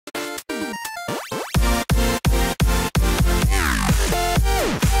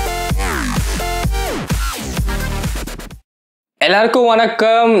எல்லாருக்கும்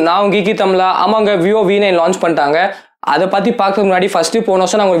வணக்கம். நான் Geekytamizha. ஆமாங்க, Vivo V9 லான்ச் பண்ணிட்டாங்க. அதை பற்றி பார்க்கறதுக்கு முன்னாடி ஃபஸ்ட்டு போன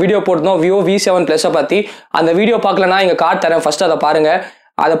வருஷம் நாங்கள் ஒரு வீடியோ போட்டிருந்தோம் Vivo V7 Plus பற்றி. அந்த வீடியோ பார்க்கலன்னா எங்கள் கார்டு தரேன், ஃபஸ்ட்டு அதை பாருங்கள்.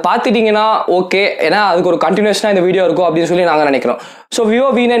 அதை பார்த்துட்டிங்கன்னா ஓகே, ஏன்னா அதுக்கு ஒரு கண்டினியூஷனாக இந்த வீடியோ இருக்கும் அப்படின்னு சொல்லி நாங்கள் நினைக்கிறோம். ஸோ Vivo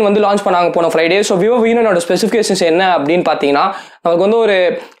V9 வந்து லான்ச் பண்ணாங்க போன ஃப்ரைடே. ஸோ Vivo V9ஓட ஸ்பெசிஃபிகேஷன்ஸ் என்ன அப்படின்னு பார்த்தீங்கன்னா, நமக்கு வந்து ஒரு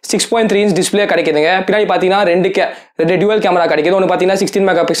 6.3 inch டிஸ்பிளே கிடைக்குதுங்க. பின்னாடி பார்த்தீங்கன்னா ரெண்டு டியூவல் கேமரா கிடைக்குது. ஒன்று பார்த்தீங்கன்னா 16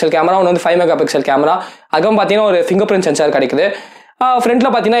 MP கேமரா, ஒன்று வந்து 5 MP கேமரா. அதுவும் பார்த்தீங்கன்னா ஒரு ஃபிங்கர் பிரிண்ட் சென்சார் கிடைக்குது.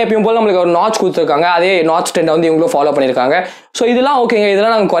 ஃப்ரண்ட்டில் பார்த்தீங்கன்னா எப்பயும் போல் நம்மளுக்கு ஒரு நாட்ச் கொடுத்துருக்காங்க. அதே நாட்ச் ட்ரெண்டை வந்து இவங்களும் ஃபாலோ பண்ணியிருக்காங்க. ஸோ இதெல்லாம் ஓகேங்க,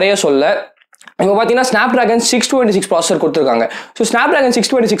 இதெல்லாம் நாங்கள் குறைய சொல்ல. இப்போ பார்த்தீங்கன்னா Snapdragon 626 ப்ராசஸர் கொடுத்துருக்காங்க. ஸோ Snapdragon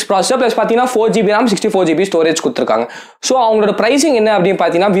 626 ப்ராசஸர் ப்ளஸ் பார்த்தீங்கன்னா 4GB RAM 64GB ஸ்டோரேஜ் கொடுத்துருக்காங்க. ஸோ அவங்களோட ப்ரைசிங் என்ன அப்படின்னு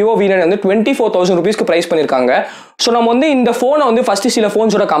பார்த்தீங்கன்னா, Vivo V9 வந்து 24,000 rupeesக்கு ப்ரைஸ் பண்ணியிருக்காங்க. ஸோ நம்ம வந்து இந்த ஃபோனை வந்து ஃபஸ்ட்டு சில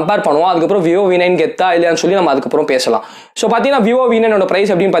ஃபோன்ஸோட கம்பேர் பண்ணுவோம். அதுக்கப்புறம் Vivo V9 கெத்தா இல்லையான்னு சொல்லி நம்ம அதுக்கப்புறம் பேசலாம். ஸோ பார்த்தீங்கன்னா Vivo V9ஓட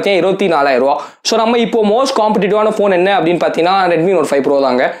ப்ரைஸ் அப்படின்னு பார்த்தீங்கன்னா 24,000 ரூபா. ஸோ நம்ம இப்போ மோஸ்ட் காம்படிட்டிவான ஃபோன் என்ன அப்படின்னு பார்த்தீங்கன்னா Redmi Note 5 Pro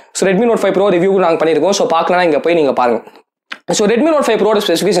தாங்க. So Redmi Note 5 Pro review நாங்கள் பண்ணியிருக்கோம். ஸோ பார்க்கலாம், இங்கே போய் நீங்கள் பாருங்கள். ஸோ Redmi Note 5 Proட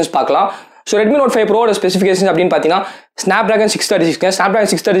ஸ்பெசிஃபிகேஷன்ஸ் பார்க்கலாம். ஸோ Redmi Note 5 Proட ஸ்பெசிஃபிகேஷன் அப்படின்னு பார்த்தீங்கன்னா Snapdragon 636 Snapdragon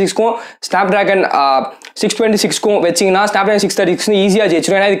 636க்கும் Snapdragon 626க்கும் வச்சிங்கன்னா Snapdragon 636 ஈஸியாக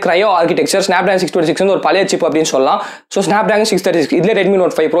ஜெயிச்சிடும். ஏன்னா இது க்ரையோ ஆர்கிடெக்சர். Snapdragon 626 வந்து ஒரு பழைய சிப் அப்படின்னு சொல்லலாம். ஸோ Snapdragon 636 இதில் Redmi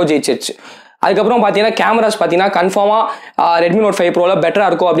Note 5 Pro ஜெயிச்சிருச்சு. அதுக்கப்புறம் பார்த்தீங்கன்னா கேமராஸ் பார்த்தீங்கன்னா கன்ஃபார்மாக Redmi Note 5 Proல பெட்டராக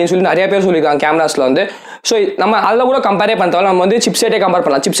இருக்கும் அப்படின்னு சொல்லி நிறைய பேர் சொல்லியிருக்காங்க கேமராஸில் வந்து. ஸோ நம்ம அதில் கூட கம்பேரே பண்ணுறதால நம்ம வந்து சிப்செட்டே கம்பேர்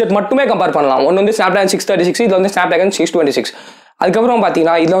பண்ணலாம். சிப்செட் மட்டுமே கம்பேர் பண்ணலாம். ஒன்று வந்து Snapdragon 636, இது வந்து Snapdragon 626. அதுக்கப்புறம்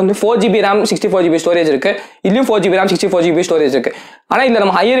பார்த்தீங்கன்னா இதில் வந்து 4GB RAM 64GB ஸ்டோரேஜ் இருக்குது. இதுலேயும் 4GB RAM 64GB ஸ்டோரேஜ் இருக்குது. ஆனால் இதில்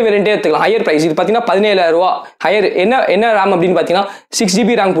நம்ம ஹையர் வேரியண்ட்டே எடுத்துக்கலாம். ஹையர் ப்ரைஸ் இது பார்த்தீங்கன்னா 17,000 ரூபா. ஹையர் என்ன RAM அப்படின்னு பார்த்தீங்கன்னா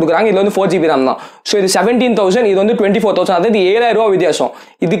 6GB RAM கொடுக்குறாங்க. இதில் வந்து 4GB RAM தான். ஸோ இது 17,000, இது வந்து 24,000. அதாவது 7,000 ரூபா வித்தியாசம்.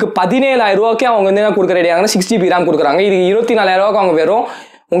 இதுக்கு 17,000 ரூபாய்க்கு அவங்க வந்து என்ன கொடுக்குற ரெடியாங்கன்னா 6GB RAM கொடுக்குறாங்க. இது 24,000 ரூபாய்க்கு அவங்க வெறும்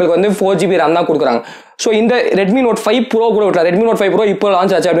உங்களுக்கு வந்து 4GB RAM தான் கொடுக்குறாங்க. ஸோ இந்த Redmi Note 5 Pro கூட விட்டலாம். Redmi Note 5 Pro இப்போ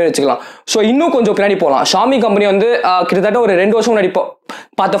லான்ச் ஆச்சு அப்படின்னு வச்சுக்கலாம். ஸோ இன்னும் கொஞ்சம் பின்னாடி போகலாம். Xiaomi கம்பெனி வந்து கிட்டத்தட்ட ஒரு 2 வருஷம் முன்னாடி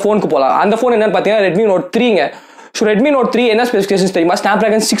பார்த்த ஃபோனுக்கு போகலாம். அந்த ஃபோன் என்னன்னு பார்த்தீங்கன்னா Redmi Note 3ங்க. So Redmi Note 3 என்ன ஸ்பெசிஃபிகேஷன்ஸ் தெரியுமா?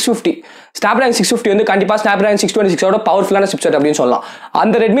 Snapdragon 650. Snapdragon 650 வந்து கண்டிப்பாக Snapdragon 626ஓட பவர்ஃபுல்லான சிப்செட் அப்படின்னு சொல்லலாம்.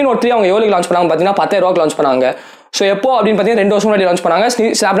 அந்த Redmi Note 3 அவங்க எவ்வளோக்கு லான்ச் பண்ணாங்க பார்த்தீங்கன்னா 10,000 ரூபாய்க்கு லான்ச் பண்ணாங்க. ஸோ எப்போ அப்படின்னு பார்த்தீங்கன்னா 2 வருஷம் முன்னாடி லான்ச் பண்ணாங்க.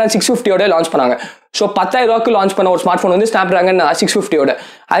 Snapdragon 650ஓட லான்ச் பண்ணாங்க. ஸோ 10,000 ரூபாய்க்கு லான்ச் பண்ண ஒரு ஸ்மார்ட் ஃபோன் வந்து Snapdragon 650ஓட.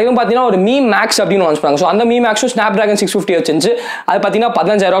 அதுவும் பார்த்தீங்கன்னா ஒரு Mi Max அப்படின்னு லான்ச் பண்ணாங்க. ஸோ அந்த Mi Maxும் Snapdragon 650 வச்சு அது பார்த்தீங்கன்னா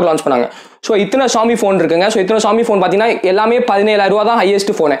 15,000 ரூபாய்க்கு லான்ச் பண்ணாங்க. ஸோ இத்தனை Xiaomi ஃபோன் இருக்குங்க. ஸோ இத்தனை Xiaomi ஃபோன் பார்த்தீங்கன்னா எல்லாமே 17,000 ரூபா தான்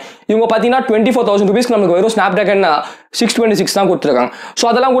ஹையஸ்ட் ஃபோனு. இவங்க பார்த்தீங்கன்னா 24,000 rupeesக்கு நமக்கு வெறும் Snapdragon 626 தான் கொடுத்துருக்காங்க. ஸோ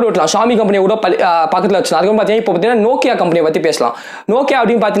அதெல்லாம் கூட விட்டலாம். Xiaomi கம்பெனியை கூட பக்கத்தில் வச்சுலாம். அதுவும் பார்த்தீங்கன்னா இப்போ பார்த்தீங்கன்னா Nokia கம்பெனியை பற்றி பேசலாம். Nokia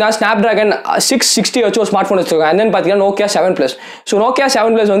அப்படின்னு பார்த்தீங்கன்னா Snapdragon 660 வச்சு ஒரு ஸ்மார்ட் ஃபோன் வச்சிருக்காங்க. என்னன்னு பார்த்தீங்கன்னா Nokia 7 Plus. So Nokia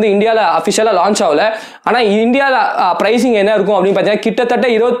 7 Plus வந்து இந்தியாவில் அஃபிஷியலாக லான்ச் ஆகல. ஆனால் இந்தியாவில் ப்ரைசிங் என்ன இருக்கும் அப்படின்னு பார்த்தீங்கன்னா கிட்டத்தட்ட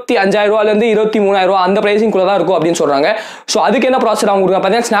 25,000 ரூபாயிலேருந்து 23,000 ரூபா அந்த ப்ரைசிங்குள்ள தான் இருக்கும் அப்படின்னு சொல்கிறாங்க. ஸோ அதுக்கு என்ன ப்ராசஸர் அவங்க கொடுக்குறாங்க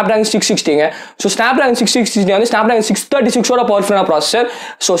பார்த்தீங்கன்னா Snapdragon 660ங்க. ஸோ Snapdragon 660 வந்து Snapdragon 636ஓட பவர்ஃபுல்லான ப்ராசஸர்.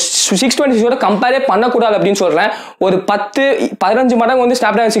 ஸோ 626ஓட கம்பேரே பண்ணக்கூடாது அப்படின்னு சொல்கிறேன். ஒரு 10-15 மடங்கு வந்து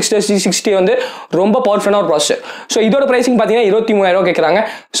Snapdragon 660 வந்து ரொம்ப பவர்ஃபுல்லான ஒரு ப்ராசஸர். ஸோ இதோட ப்ரைசிங் பார்த்தீங்கன்னா 23,000 ரூபா கேட்குறாங்க.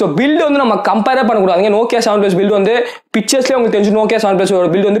 ஸோ பில்டு வந்து நம்ம கம்பேரே பண்ணக்கூடாதுங்க. Nokia 7 Plus பில்டு வந்து பிக்சர்ஸ்லேயே உங்களுக்கு தெரிஞ்சு Nokia 7 Plus ஒரு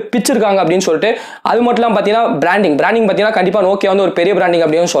பில்டு வந்து பிச்சிருக்காங்க அப்படின்னு சொல்லிட்டு. அது மட்டும் இல்லாமல் பார்த்தீங்கன்னா பிராண்டிங் பார்த்தீங்கன்னா கண்டிப்பாக Nokia வந்து ஒரு பெரிய பிராண்டிங்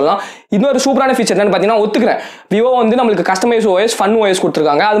அப்படின்னு சொல்லலாம். இன்னொரு சூப்பரான ஃபீச்சர் என்னன்னு பார்த்தீங்கன்னா ஒத்துக்கிறேன். Vivo வந்து நம்மளுக்கு கஸ்டமைஸ் OS ஃபன் OS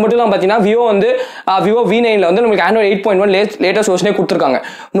கொடுத்துருக்காங்க. அது மட்டும் இல்லாமல் பார்த்தீங்கன்னா Vivo வந்து Vivo V9ல வந்து நம்மளுக்கு Android 8.1 லேட்டஸ்ட் வெர்ஷனே கொடுத்துருக்காங்க.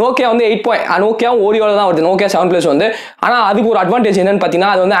 Nokia வந்து Nokia ஓரியோவில் தான் வருது Nokia 7 Plus வந்து. ஆனால் அதுக்கு ஒரு அட்வான்டேஜ் என்னன்னு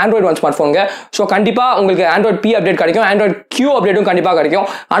பார்த்தீங்கன்னா அது வந்து Android 1 ஸ்மார்ட் ஃபோனுங்க. ஸோ கண்டிப்பாக உங்களுக்கு Android P அப்டேட் கிடைக்கும், Android Q அப்டேட்டும் கண்டிப்பாக கிடைக்கும்.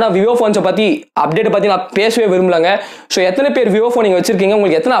 ஆனால் Vivo ஃபோன்ஸை பற்றி அப்டேட்டை பற்றி நான் பேசவே விரும்பலங்க. ஸோ எத்தனை பேர் Vivo ஃபோன் நீங்கள் வச்சிருக்கீங்க,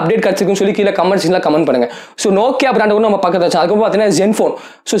 உங்களுக்கு எத்தனை அப்டேட் கிடைச்சிருக்குன்னு சொல்லி கீழே கமெண்ட் பண்ணுங்க. ஸோ Nokia பிராண்ட் கூட நம்ம பக்கத்தில் வச்சு. அதுக்கப்புறம் பார்த்தீங்கன்னா Zenfone.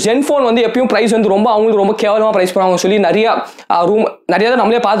 ஸோ Zenfone வந்து எப்பயும் ப்ரைஸ் வந்து அவங்களுக்கு ரொம்ப கேவலமாக ப்ரைஸ் பண்ணுவாங்க சொல்லி நிறைய தான்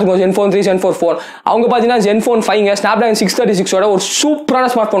நம்மளே பார்த்துருக்கோம். Zenfone 3, Zenfone 4. அவங்க பார்த்தீங்கன்னா Zenfone 5ங்க Snapdragon 636ஓட ஒரு சூப்பரான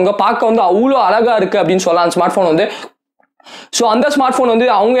ஸ்மார்ட் ஃபோனுங்க. பார்க்க வந்து அவ்வளோ அழகாக இருக்குது அப்படின்னு சொல்லலாம் அந்த ஸ்மார்ட் ஃபோன் வந்து. ஸோ அந்த ஸ்மார்ட் ஃபோன் வந்து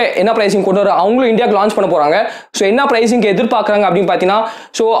அவங்க என்ன ப்ரைஸிங் கொண்டு வர அவங்களும் இந்தியாவுக்கு லான்ச் பண்ண போகிறாங்க. ஸோ என்ன ப்ரைஸிங் எதிர்பார்க்குறாங்க அப்படின்னு பார்த்தீங்கன்னா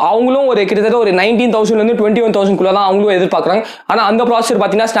ஸோ அவங்களும் ஒரு கிட்டத்தட்ட ஒரு 19,000 21,000 தான் அவங்களும் எதிர்பார்க்குறாங்க. ஆனால் அந்த ப்ராசஸர்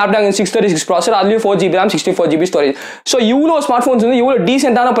பார்த்தீங்கன்னா Snapdragon 636 ப்ராசஸர், அதுலேயும் 4GB RAM 64GB storage. So இவ்வளோ ஸ்மார்ட் ஃபோன்ஸ் வந்து இவ்வளோ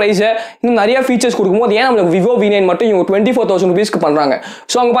டீசென்ட்டான ப்ரைஸை இன்னும் நிறைய ஃபீச்சர்ஸ் கொடுக்கும்போது ஏன் நம்மளுக்கு Vivo V9 மட்டும் இவங்க 24,000 rupeesக்கு பண்ணுறாங்க.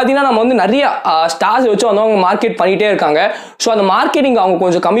 ஸோ அவங்க பார்த்தீங்கன்னா நம்ம வந்து நிறைய ஸ்டார்ஸ் வச்சு வந்து அவங்க மார்க்கெட் பண்ணிகிட்டே இருக்காங்க. ஸோ அந்த மார்க்கெட்டிங் அவங்க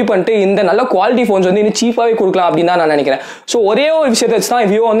கொஞ்சம் கம்மி பண்ணிட்டு இந்த நல்ல குவாலிட்டி ஃபோன்ஸ் வந்து இன்னும் சீப்பாகவே கொடுக்கலாம் அப்படின்னு தான் நான் நினைக்கிறேன். ஸோ ஒரே ஒரு விஷயத்தை வச்சு தான்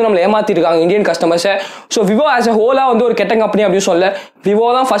விவோ வந்து நம்மளை ஏமாத்திருக்காங்க Indian கஸ்டமர்ஸை. So Vivo as a ஹோலா வந்து ஒரு கெட்ட கம்பெனி அப்படின்னு சொல்ல, விவோ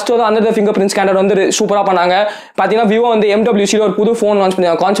தான் ஃபர்ஸ்ட் வந்து அந்த ஃபிங்கர் பிரிண்ட் ஸ்கேனர் வந்து சூப்பராக பண்ணாங்க. பார்த்தீங்கன்னா விவோ வந்து MWCல ஒரு புது ஃபோன் லான்ச்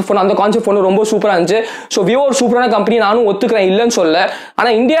பண்ணாங்க, கான்செப்ட் ஃபோன். அந்த கான்செப்ட் ஃபோன் ரொம்ப சூப்பராக இருந்துச்சு. ஸோ விவோ ஒரு சூப்பரான கம்பெனி, நானும் ஒத்துக்கிறேன், இல்லைன்னு சொல்ல.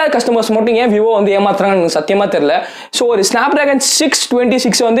 ஆனால் இந்தியா கஸ்டமர்ஸ் மட்டும் ஏன் விவோ வந்து ஏமாத்துறாங்க எனக்கு சத்தியமா தெரியல. ஸோ ஒரு ஸ்னாப்டிராகன்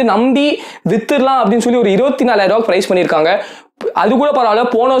 626 வந்து நம்பி வித்துடலாம் அப்படின்னு சொல்லி ஒரு 24,000 பிரைஸ் பண்ணியிருக்காங்க. அது கூட பரவாயில்ல.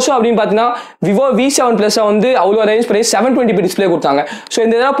 போன வருஷம் அப்படின்னு பார்த்தீங்கன்னா விவோ V7 Plus வந்து அவ்வளோ ரேஞ்ச் பிரைஸ் 720p டிஸ்பிளே கொடுத்தாங்க. ஸோ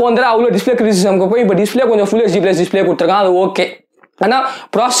இந்த தடவை போன தடவை அவ்வளோ டிஸ்பிளே கிரிட்டிசிசம்க்கு போய் இப்போ டிஸ்பிளே கொஞ்சம் Full HD+ டிஸ்பிளே கொடுத்துருக்காங்க, அது ஓகே. ஆனால்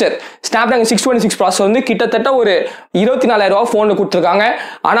ப்ராசஸர் ஸ்னாப்டிராகன் 626 ப்ராசஸர் வந்து கிட்டத்தட்ட ஒரு 24,000 ஃபோனில் கொடுத்துருக்காங்க.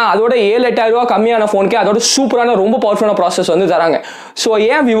 ஆனால் அதோட 7,000-8,000 கம்மியான ஃபோனுக்கு அதோட சூப்பரான ரொம்ப பவர்ஃபுல்லான ப்ராசஸ் வந்து தராங்க. ஸோ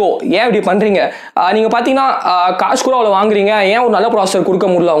ஏன் விவோ ஏன் இப்படி பண்ணுறீங்க? நீங்கள் பார்த்தீங்கன்னா காசு கூட அவ்வளோ வாங்குறீங்க, ஏன் ஒரு நல்ல ப்ராசஸர் கொடுக்க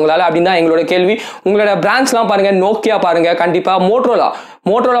முடியல உங்களால் அப்படின்னு தான் எங்களோட கேள்வி. உங்களோட பிராண்ட்ஸ்லாம் பாருங்கள், நோக்கியா பாருங்கள், கண்டிப்பாக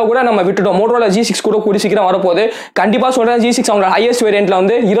மோட்டரோலா கூட நம்ம விட்டுட்டோம். மோட்டரோலா G6 கூட கூடி சீக்கிரம் வரப்போகுது. கண்டிப்பாக சொல்கிறேன், G6 அவங்களோட ஹையஸ்ட் வேரியண்ட்டில்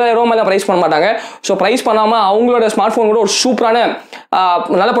வந்து 20,000 மேலே ப்ரைஸ் பண்ண மாட்டாங்க. ஸோ ப்ரைஸ் பண்ணாமல் அவங்களோட ஸ்மார்ட் ஃபோன் கூட ஒரு சூப்பரான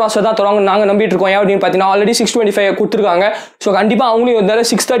நல்ல ப்ராசஸர் தான் தருவாங்க நாங்கள் நம்பிட்டு இருக்கோம். ஏன் அப்படின்னு பார்த்தீங்கன்னா ஆல்ரெடி 625 கொடுத்துருக்காங்க. ஸோ கண்டிப்பாக அவங்களும் இருந்தாலும்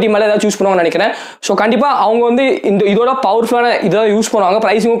 630 மேலே ஏதாவது யூஸ் பண்ணுவாங்கன்னு நினைக்கிறேன். ஸோ கண்டிப்பாக அவங்க வந்து இதோட பவர்ஃபுல்லான இதை யூஸ் பண்ணுவாங்க.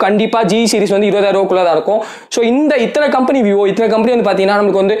 ப்ரைஸிங்கும் கண்டிப்பாக G சீரிஸ் வந்து 20,000 தான் இருக்கும். ஸோ இத்தனை கம்பெனி விவோ, இத்தனை கம்பெனி வந்து பார்த்தீங்கன்னா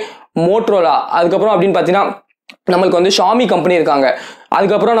நமக்கு வந்து மோட்டரோலா, அதுக்கப்புறம் அப்படின்னு பார்த்தீங்கன்னா நம்மளுக்கு வந்து ஷாமி கம்பெனி இருக்காங்க,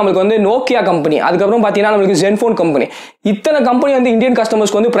 அதுக்கப்புறம் நம்மளுக்கு வந்து நோக்கியா கம்பெனி, அதுக்கப்புறம் பார்த்தீங்கன்னா நம்மளுக்கு ஜென்ஃபோன் கம்பெனி. இத்தனை கம்பெனி வந்து இந்தியன்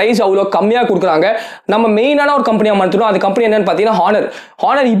கஸ்டமர்ஸ்க்கு வந்து ப்ரைஸ் அவ்வளோ கம்மியாக கொடுக்குறாங்க. நம்ம மெயினான ஒரு கம்பெனியாக மாற்றிடும். அது கம்பெனி என்னன்னு பார்த்தீங்கன்னா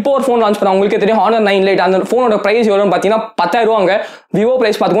ஹானர் இப்போ ஒரு ஃபோன் லான்ச் பண்ணாங்க, உங்களுக்கே தெரியும், Honor 9 Lite. அந்த ஃபோனோட ப்ரைஸ் எவ்வளோன்னு பார்த்தீங்கன்னா 10,000. விவோ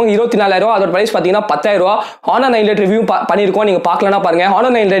ப்ரைஸ் பார்த்துக்கோங்க 24,000, அதோட ப்ரைஸ் பார்த்தீங்கன்னா 10,000. Honor 9 Lite ரிவ்யூ பண்ணியிருக்கோம், நீங்கள் பார்க்கலன்னா பாருங்க.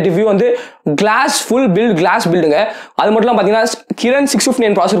 Honor 9 Lite ரிவ்யூ வந்து கிளாஸ் பில்டுங்க. அது மட்டும் பார்த்தீங்கன்னா கிரண்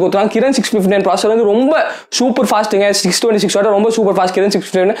 659 ப்ராசஸர் கொடுத்துருக்காங்க. கிரண் 659 ப்ராசஸர் வந்து ரொம்ப சூப்பர் ஃபாஸ்ட்டுங்க. 626 ரொம்ப சூப்பர் ஃபாஸ்ட் கிரண்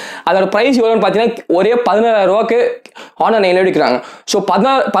 659. அதோட ப்ரைஸ் எவ்வளோன்னு பார்த்தீங்கன்னா ஒரே 17,000 Honor 9 Lite விற்கிறாங்க. ஸோ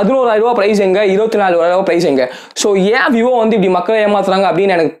 11,000 ப்ரைஸ் எங்க, 24,000 ப்ரைஸ் எங்க? ஸோ ஏன் விவோ வந்து இப்படி மக்களை ஏமாத்துறாங்க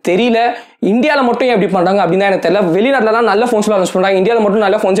அப்படின்னு எனக்கு தெரியல. இந்தியாவில் மட்டும் ஏன் எப்படி பண்ணுறாங்க அப்படின்னு எனக்கு தெரியல. வெளிநாட்டிலாம் நல்ல ஃபோன்ஸ்லாம் லான்ச் பண்ணுறாங்க, இந்தியாவில் மட்டும்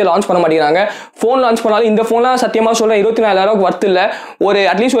நல்ல ஃபோன்ஸே லான்ச் பண்ண மாட்டேங்கிறாங்க. ஃபோன் லான்ச் பண்ணாலும் இந்த ஃபோன்லாம் சத்தியமாக சொல்ல 24,000 ஒர்த் இல்லை. ஒரு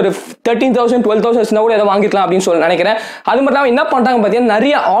அட்லீஸ்ட் ஒரு 13,000 12,000 கூட எதை வாங்கிக்கலாம் அப்படின்னு சொல்லி நினைக்கிறேன். அது மட்டும் இல்லாமல் என்ன பண்ணுறாங்க பார்த்தீங்கன்னா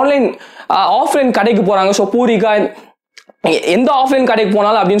நிறைய ஆஃப்லைன் கடைக்கு போகிறாங்க. ஸோ பூரிகா எந்த ஆஃப்லைன் கடைக்கு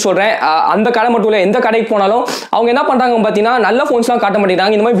போனாலும் அப்படின்னு சொல்கிறேன், அந்த கடை மட்டும் இல்லை, எந்த கடைக்கு போனாலும் அவங்க என்ன பண்ணுறாங்க பார்த்தீங்கன்னா நல்ல ஃபோன்ஸ்லாம் காட்ட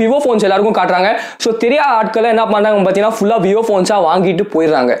மாட்டேங்கிறாங்க. இந்த மாதிரி விவோ ஃபோன்ஸ் எல்லாருக்கும் காட்டுறாங்க. ஸோ தெரியாத ஆட்களை என்ன பண்ணுறாங்க பார்த்தீங்கன்னா ஃபுல்லாக விவோ ஃபோன்ஸாக வாங்கிட்டு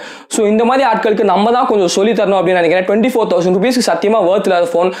போயிடுறாங்க. ஸோ இந்த மாதிரி ஆட்களுக்கு நம்ம தான் கொஞ்சம் சொல்லி தரணும் அப்படின்னு நினைக்கிறேன். 24,000 rupees சத்தியமாக ஒர்த்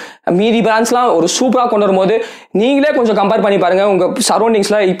இல்லாத ஃபோன். மீதி பிராண்ட்ஸ்லாம் ஒரு சூப்பராக கொண்டு வரும்போது நீங்களே கொஞ்சம் கம்பேர் பண்ணி பாருங்கள். உங்கள்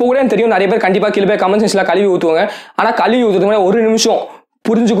சரௌண்டிங்ஸில் இப்போ கூட தெரியும், நிறைய பேர் கண்டிப்பாக கீழே போய் கமெண்ட் செக்ஷனில் கழுவி ஊற்றுவாங்க. ஆனால் கழுவி ஊற்றுறதுக்கு ஒரு நிமிஷம்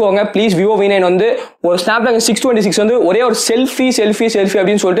புரிஞ்சுக்கோங்க ப்ளீஸ். விவோ V9 வந்து ஒரு ஸ்னாப்டிராகன் 626 வந்து ஒரே ஒரு செல்ஃபி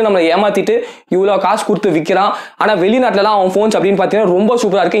அப்படின்னு சொல்லிட்டு நம்மளை ஏமாத்திட்டு இவ்வளோ காசு கொடுத்து விற்கிறான். ஆனால் வெளிநாட்டிலலாம் அவன் ஃபோன்ஸ் அப்படின்னு பார்த்தீங்கன்னா ரொம்ப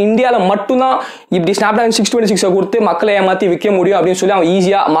சூப்பராக இருக்குது. இந்தியாவில் மட்டும்தான் இப்படி ஸ்னாப்டிராகன் 626 கொடுத்து மக்களை ஏமாற்றி விற்க முடியும் அப்படின்னு சொல்லி அவன்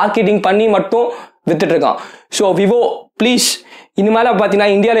ஈஸியாக மார்க்கெட்டிங் பண்ணி மட்டும் வித்துட்டு இருக்கான். ஸோ விவோ ப்ளீஸ் இனிமேல்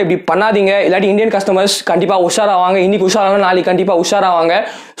பார்த்தீங்கன்னா இந்தியாவில் இப்படி பண்ணாதீங்க. இல்லாட்டி இந்தியன் கஸ்டமர்ஸ் கண்டிப்பாக உஷாராவாங்க. இன்னைக்கு உஷாராக நாளைக்கு கண்டிப்பாக உஷாராவாங்க.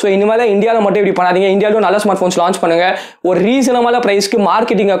 ஸோ இனிமேல் இந்தியாவில் மட்டும் இப்படி பண்ணாதீங்க. இந்தியாவிலும் நல்ல ஸ்மார்ட் ஃபோன்ஸ் லான்ச் பண்ணுங்க. ஒரு ரீசனபிளான ப்ரைஸ்க்கு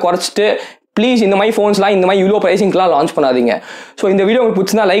மார்க்கெட்டிங்கை குறைச்சிட்டு ப்ளீஸ் இந்த மாதிரி ஃபோன்ஸ்லாம் இந்த மாதிரி இவ்வளோ ப்ரைஸிங்லாம் லான்ச் பண்ணாதீங்க. ஸோ இந்த வீடியோ உங்களுக்கு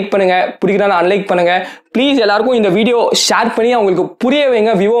பிடிச்சிருந்தா லைக் பண்ணுங்க, பிடிக்கிறதா அன்லைக் பண்ணுங்க. ப்ளீஸ் எல்லாருக்கும் இந்த வீடியோ ஷேர் பண்ணி அவங்களுக்கு புரிய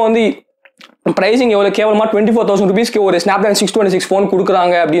வைங்க. விவோ வந்து ப்ரைஸிங் எவ்வளோ கேவலமாக 24,000 rupeesக்கு ஒரு ஸ்னாப்டிராகன் 626 ஃபோன்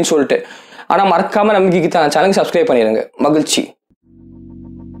கொடுக்குறாங்க அப்படின்னு சொல்லிட்டு. ஆனால் மறக்காம நம்ம Geekytamizha சேனலுக்கு சப்ஸ்கிரைப் பண்ணிடுங்க. மகிழ்ச்சி.